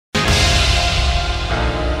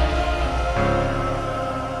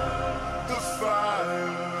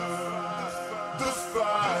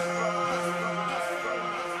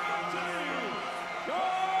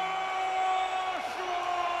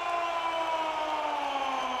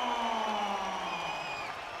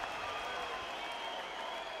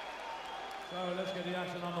So let's get the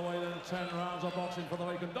action underway then. 10 rounds of boxing for the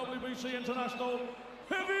vacant WBC International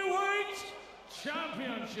Heavyweight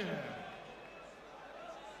Championship.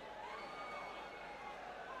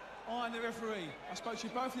 I am the referee. I spoke to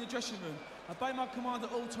you both in the dressing room. Obey my command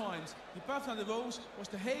at all times. You both know the rules. Watch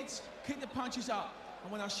the heads, kick the punches up.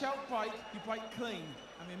 And when I shout break, you break clean.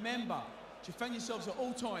 And remember, defend yourselves at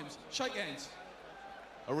all times. Shake hands.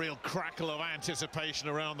 A real crackle of anticipation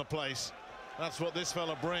around the place. That's what this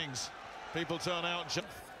fella brings. People turn out.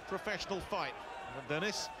 Professional fight. And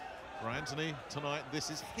Denis, for Anthony tonight, this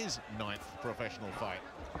is his 9th professional fight.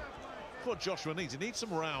 What Joshua needs, he needs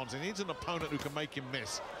some rounds. He needs an opponent who can make him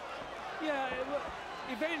miss. Yeah,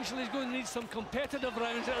 eventually he's going to need some competitive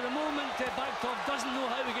rounds. At the moment, Bakhtov doesn't know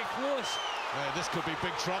how to get close. Yeah, this could be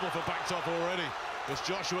big trouble for Bakhtov already, because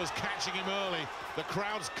Joshua's catching him early. The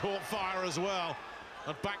crowd's caught fire as well,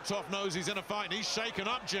 and Bakhtov knows he's in a fight, and he's shaken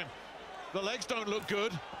up, Jim. The legs don't look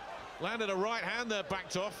good. Landed a right hand there,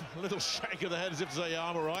 Bakhtov. A little shake of the head as if to say, yeah,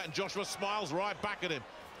 I'm all right, and Joshua smiles right back at him.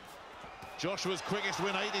 Joshua's quickest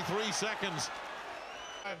win, 83 seconds.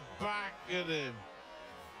 Back at him.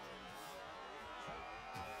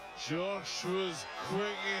 Joshua's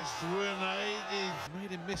quickest win, 80.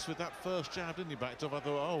 Made him miss with that first jab, didn't he, Bakhtov? I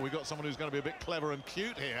thought, oh, we got someone who's going to be a bit clever and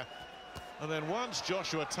cute here. And then once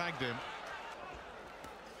Joshua tagged him.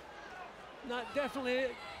 Definitely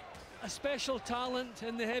a special talent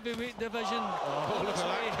in the heavyweight division. Oh, look at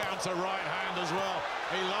that counter right hand as well.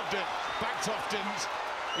 He loved it. Bakhtov didn't.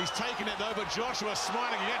 He's taken it though, but Joshua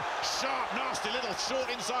smiling again. Sharp, nasty little short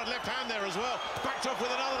inside left hand there as well. Bakhtov with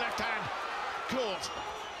another left hand. Caught.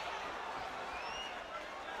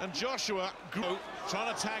 And Joshua trying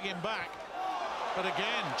to tag him back. But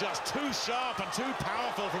again, just too sharp and too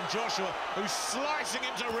powerful from Joshua, who's slicing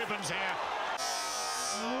him to ribbons here.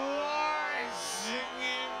 Slicing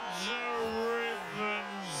him to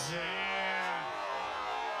ribbons here.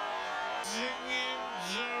 Slicing him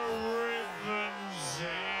to ribbons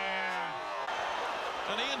here.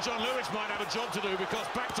 And John Lewis might have a job to do, because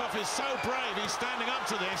Bakhtov is so brave, he's standing up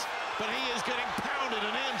to this, but he is getting pounded,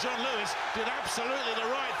 and John Lewis did absolutely the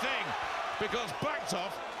right thing, because Bakhtov,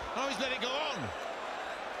 oh, he's let it go on.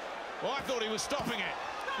 Well, I thought he was stopping it.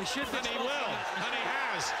 He should be, and he will, and he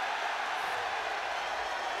has.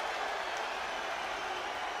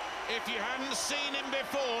 If you hadn't seen him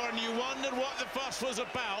before and you wondered what the fuss was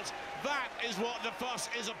about, that is what the fuss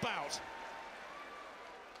is about.